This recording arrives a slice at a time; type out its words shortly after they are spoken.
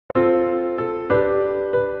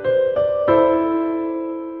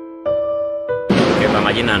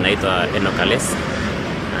majina anaitwa Enokales,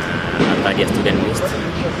 third year student Mmust,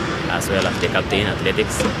 as well as the captain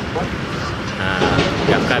athletics.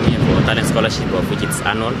 We have come here for talent scholarship, of which it's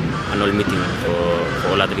annual meeting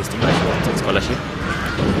for all athletes to apply for scholarship.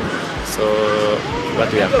 So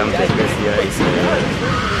what we have come to discuss here is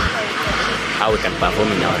how we can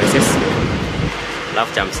perform in our races.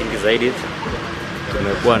 Alafu cha msingi zaidi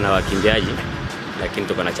tumekuwa na wakimbiaji lakini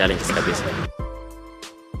tuko na challenges kabisa.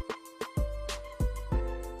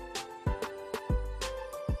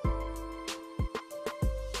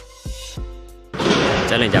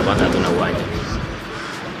 Challenge ya kwanza hatuna uwanja.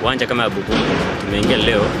 Uwanja kama Bukhungu tumeingia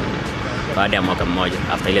leo baada ya mwaka mmoja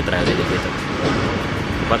after ile trial ilipita.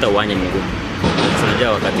 Kupata uwanja ni ngumu.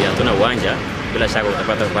 Unajua wakati hatuna uwanja bila shaka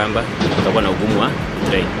utapata kwamba utakuwa na ugumu wa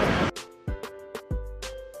train.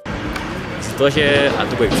 Sitoshe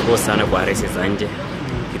hatuko exposed sana kwa races za nje.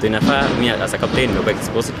 Kitu inafaa mimi as a captain nimekuwa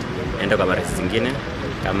exposed enda kwa races zingine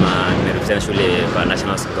kama nimerepresent shule kwa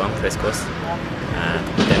national race course.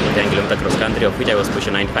 10 km cross country of which I was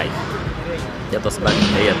position 95. That was back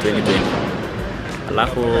in the year 2020.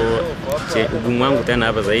 Alafu ugumu wangu tena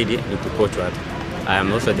hapa zaidi ni kucoach watu. I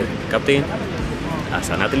am also the captain as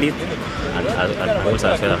an athlete and also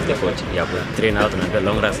as the coach. Yeah, we train out na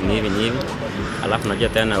long runs ni hivi. Alafu najua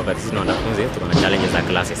tena wakati sisi na wanafunzi tuko na challenges za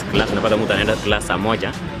classes. Class unapata mtu anaenda class saa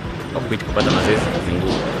moja au kuita kupata mazoezi ni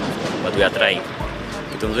ngumu. But we are trying.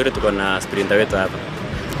 Kitu nzuri tuko na sprinter wetu hapa.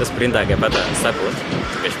 The sprinter akipata support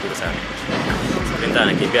tukashukuru sana. Sprinter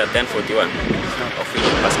anakimbia 10:41 of which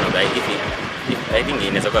personal guide I think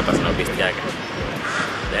inaweza kuwa personal best yake.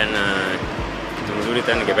 Then kitu nzuri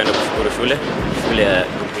tena ningependa kushukuru shule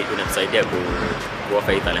inatusaidia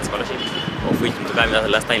kuoffer talent scholarship of which mtu kama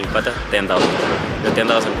last time nilipata 10,000. Ndio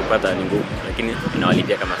 10,000 kupata ni ngumu lakini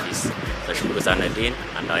inawalipia kama fees. Nashukuru sana Dean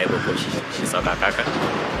and our coach Shisoka kaka.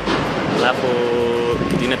 Alafu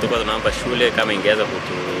kitu ingine tulikuwa tunaomba shule kama ingeweza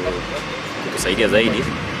kutusaidia zaidi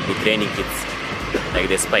ni training kits like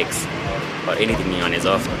the spikes or anything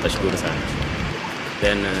wanaweza offer, tutashukuru sana.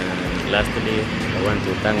 Then lastly I want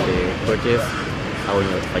to thank the coaches au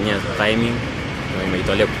wanaofanyia timing na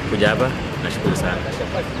wameitolea kuja hapa, nashukuru sana.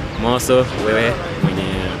 Moso wewe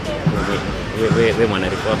mwana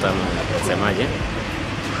reporter msemaje,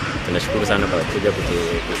 tunashukuru sana kwa kuja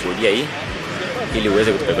kushuhudia hii ili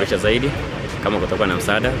uweze kutupeperusha zaidi. Kama kutakuwa na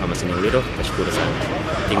msaada ama sinuliro, tashukuru sana.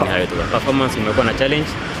 Tingi hayo tu. Performance imekuwa na challenge.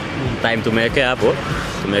 Time tumewekea hapo,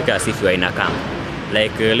 tumewekea sifu ya ina kama.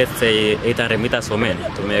 Like let's say 800 meters for men,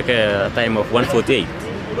 tumewekea time of 148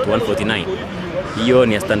 to 149. Hiyo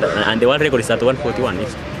ni standard and the world record is at 141.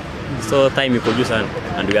 So time iko juu sana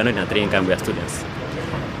and we are not in a training camp, we are students.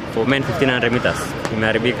 For men 1500 meters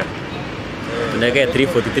imeharibika. Tunawekea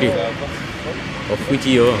 343 of which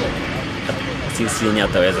hiyo sisi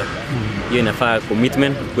nyataweza. Hiyo inafaa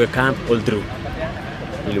commitment kwa camp all through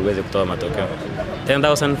ili uweze kutoa matokeo.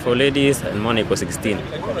 10,000 for ladies and money iko 16.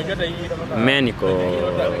 Men iko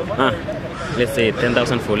let's say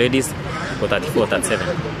 10,000 for ladies iko 34, 37.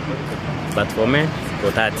 But for men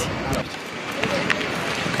iko 30.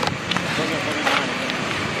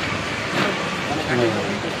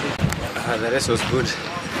 The race was good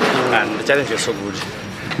and the challenge was so good.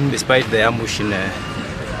 Despite the ambush in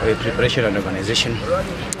preparation and organization,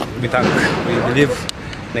 we believe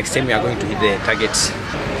next time we are going to hit the targets.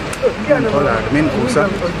 I'm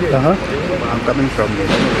coming from the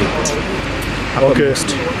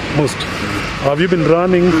Mmust. Have you been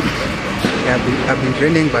running? I've been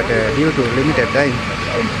training, but due to limited time,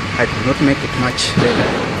 I could not make it much later.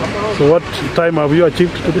 So what time have you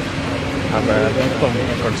achieved today? I've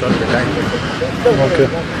controlled the time. Okay.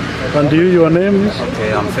 And your name is?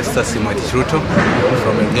 Okay, I'm Festus Ruto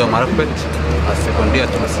from India Marakwet, a second year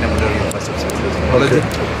to the Senior University of Technology.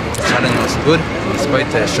 The challenge was good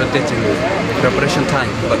despite a shortage in preparation time,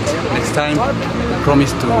 but next time I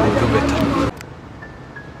promise to do better.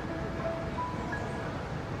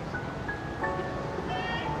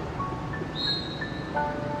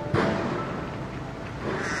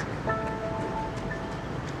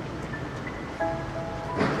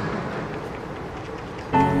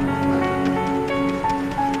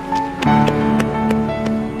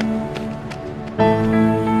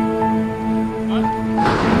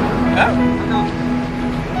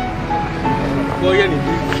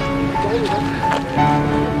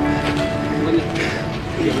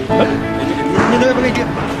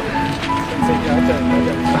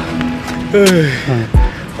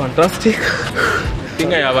 Fantastic. I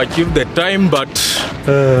think I have achieved the time, but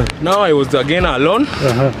now I was again alone.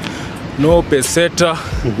 No pace setter,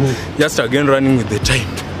 just again running with the time.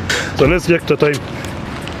 So let's check the time.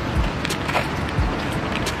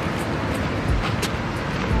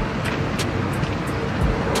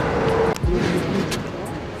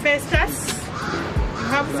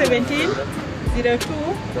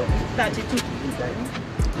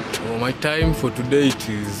 17:02:32. My time for today it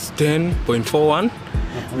is 10.41,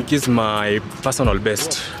 which is my personal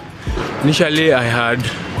best. Initially I had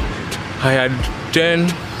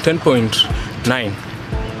 10.9.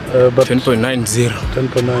 But 10.90.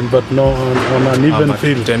 10.9, but no on an even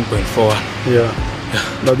field. 10.4. Yeah.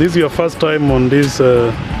 Now this is your first time on this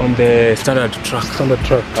on the standard track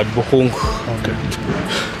at Bukhungu. Okay.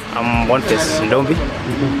 I'm one face Ndombi.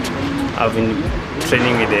 I've been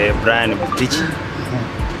training with Brian Butichi.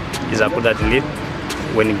 He's a good athlete.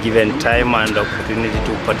 When given time and opportunity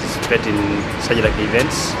to participate in such like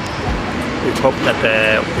events, we hope that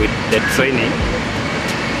with the training,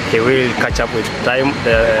 he will catch up with time.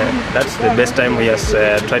 That's the best time he has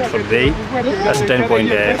tried for the day. That's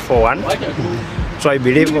 10.41. So I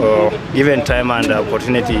believe given time and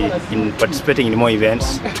opportunity in participating in more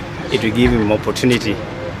events, it will give him opportunity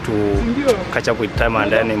to catch up with time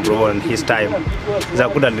and then improve on his time. He's a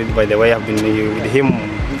good athlete, by the way. I've been with him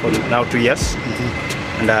for now 2 years.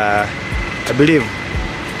 And I believe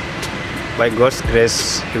by God's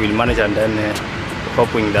grace he will manage, and then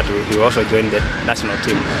hoping that he will also join the national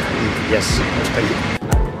team. Yes, thank you.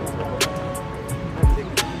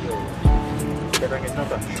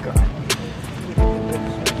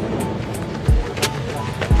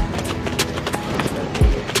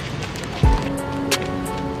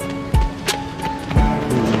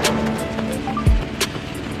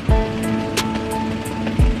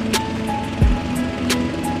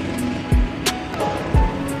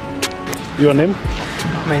 Your name?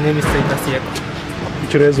 My name is Saida Sieko.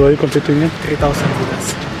 Which race were you competing in? 3,000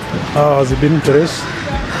 meters. How has it been the race?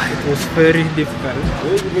 It was very difficult,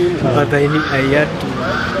 but I had to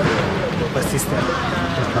persist.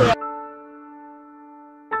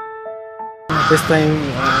 This time,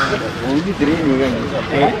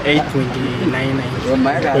 8:29.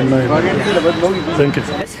 Thank you.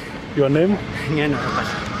 Your name? Ngeno.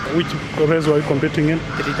 Which race were you competing in?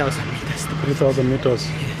 3,000 meters. 3,000 meters.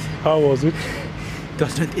 Yes. How was it? It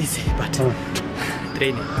was not easy, but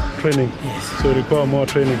training. Training? Yes. So you require more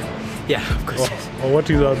training? Yeah, of course. Yes. Or what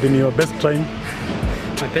has been your best time?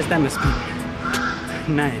 My best time has been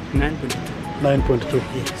 9.2. 9.2.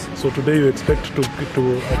 Yes. So today you expect to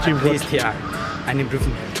achieve At what? least, yeah, an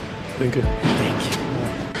improvement. Thank you. Thank you.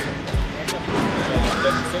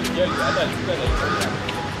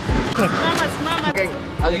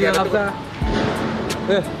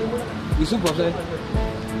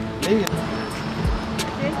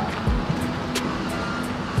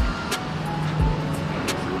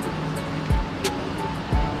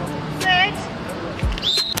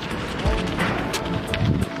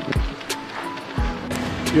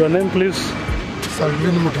 Your name, please?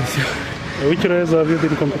 Salvini Mutesi. Which race have you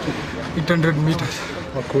been competing? 800 meters.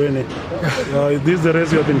 Okweni. This is the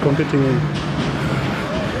race you have been competing in?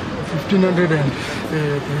 1500 and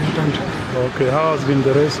 800. Okay, how has been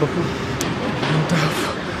the race so far?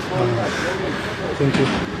 Tough. Thank you.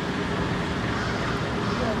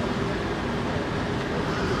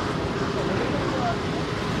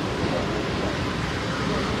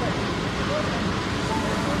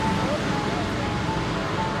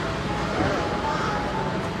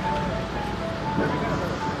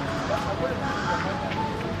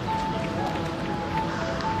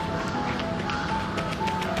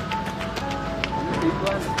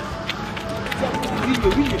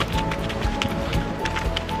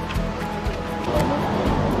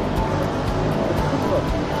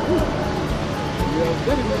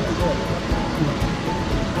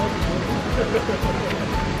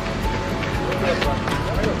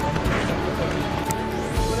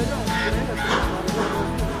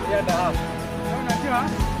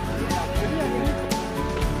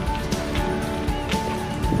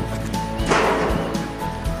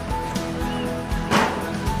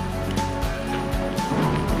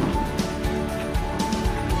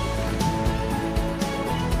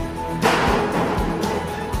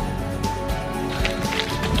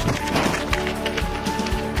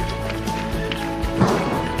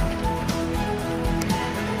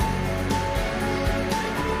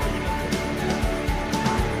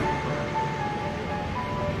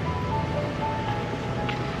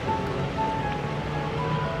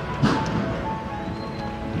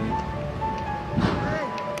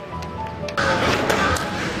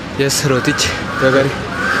 Yes, Rotich. Gagari.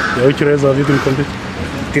 Yeah, which race have you been competing?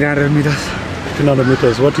 300 meters. 1500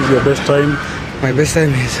 meters. What is your best time? My best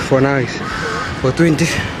time is for now is for 20.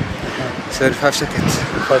 35 seconds.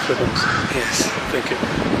 5 seconds. Yes. Thank you.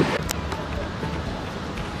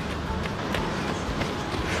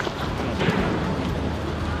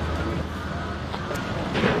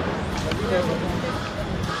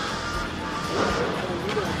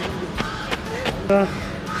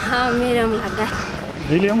 Miriam Lagat.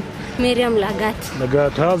 William? Miriam Lagat.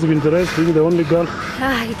 Lagat. How's been the race, being the only girl?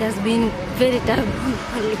 It has been very tough,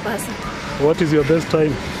 only person. What is your best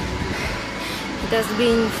time? It has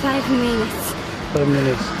been 5 minutes. 5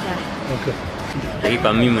 minutes. Yeah. Okay. Lakini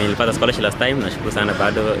kwa mimi nilipata scholarship last time, nashukuru sana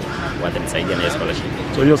bado watanisaidia na hiyo scholarship.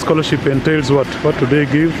 So your scholarship entails what? What do they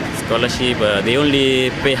give? Scholarship, they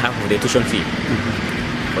only pay half of the tuition fee.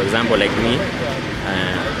 For example, like me,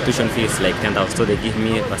 tuition fee is like 10,000, so they give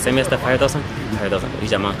me per semester 5,000,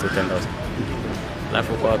 each amount to 10,000.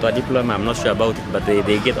 Alafu kwa watu wa diploma, I'm not sure about it, but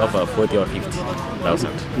they get over 40 or 50,000.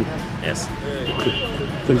 Yes. Okay.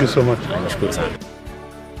 Thank you so much. Nashukuru sana.